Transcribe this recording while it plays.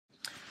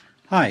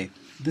Hi,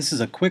 this is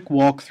a quick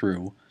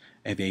walkthrough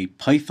of a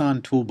Python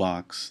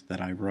toolbox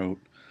that I wrote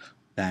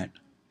that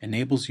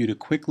enables you to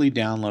quickly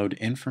download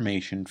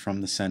information from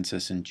the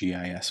census in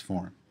GIS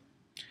form.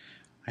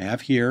 I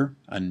have here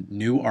a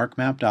new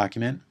ArcMap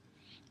document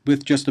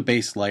with just a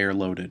base layer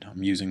loaded.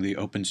 I'm using the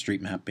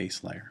OpenStreetMap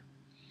base layer.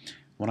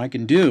 What I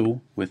can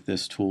do with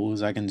this tool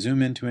is I can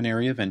zoom into an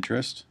area of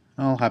interest.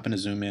 I'll happen to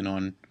zoom in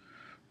on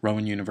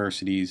Rowan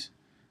University's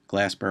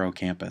Glassboro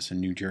campus in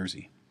New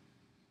Jersey.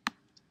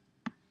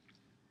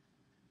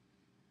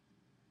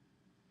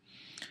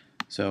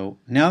 So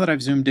now that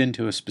I've zoomed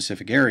into a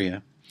specific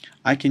area,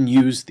 I can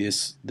use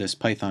this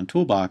Python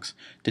toolbox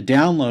to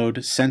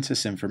download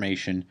census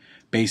information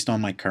based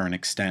on my current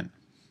extent.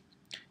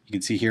 You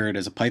can see here it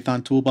is a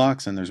Python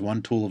toolbox and there's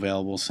one tool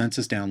available,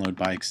 Census Download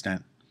by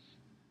Extent.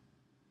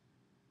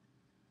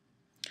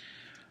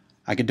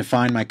 I can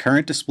define my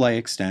current display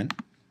extent,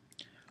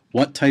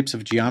 what types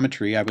of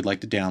geometry I would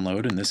like to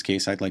download. In this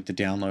case, I'd like to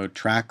download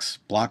tracks,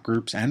 block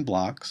groups, and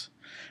blocks.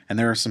 And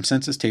there are some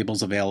census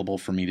tables available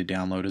for me to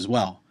download as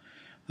well.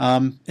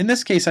 In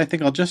this case, I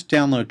think I'll just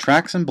download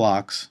tracks and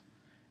blocks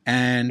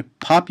and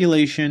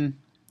population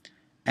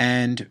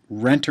and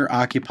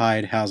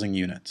renter-occupied housing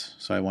units.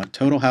 So I want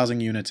total housing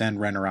units and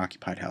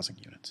renter-occupied housing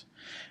units.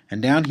 And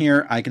down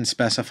here, I can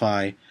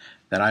specify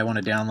that I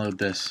want to download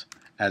this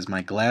as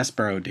my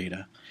Glassboro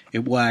data.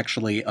 It will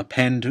actually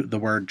append the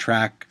word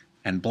track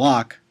and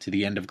block to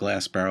the end of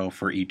Glassboro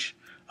for each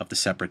of the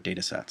separate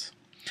data sets.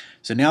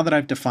 So now that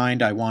I've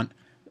defined I want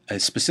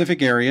a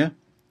specific area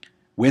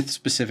with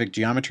specific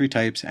geometry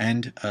types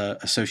and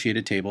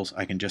associated tables,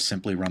 I can just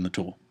simply run the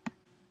tool.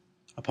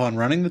 Upon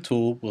running the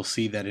tool, we'll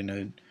see that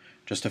in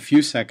just a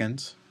few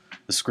seconds,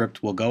 the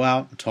script will go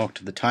out and talk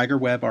to the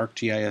TigerWeb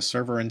ArcGIS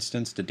server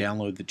instance to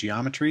download the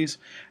geometries,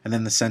 and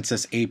then the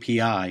Census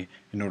API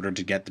in order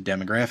to get the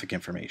demographic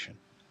information.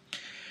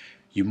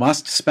 You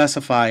must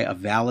specify a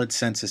valid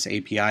Census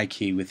API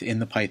key within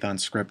the Python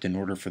script in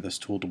order for this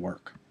tool to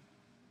work.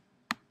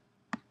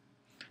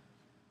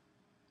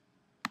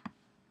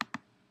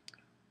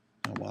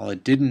 While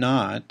it did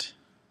not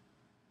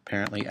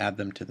apparently add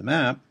them to the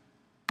map,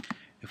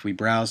 if we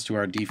browse to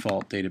our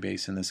default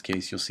database, in this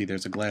case, you'll see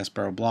there's a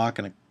Glassboro block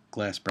and a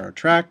Glassboro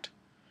tract.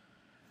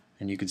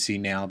 And you can see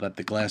now that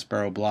the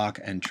Glassboro block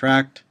and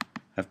tract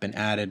have been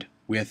added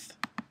with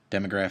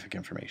demographic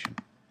information.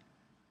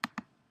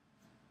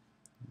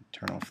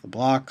 Turn off the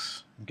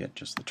blocks and get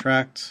just the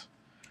tracts.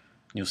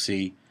 You'll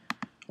see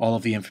all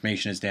of the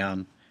information is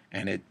down,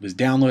 and it was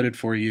downloaded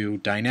for you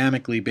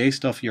dynamically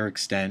based off your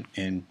extent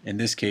in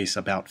this case,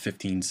 about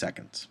 15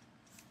 seconds.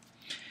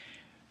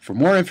 For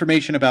more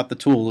information about the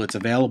tool, it's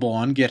available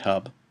on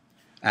GitHub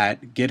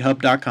at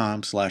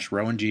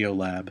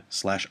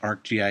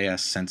github.com/rowangeolab/ArcGIS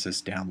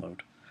census download.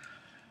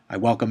 I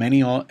welcome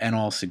any and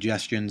all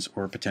suggestions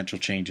or potential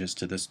changes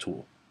to this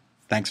tool.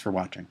 Thanks for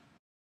watching.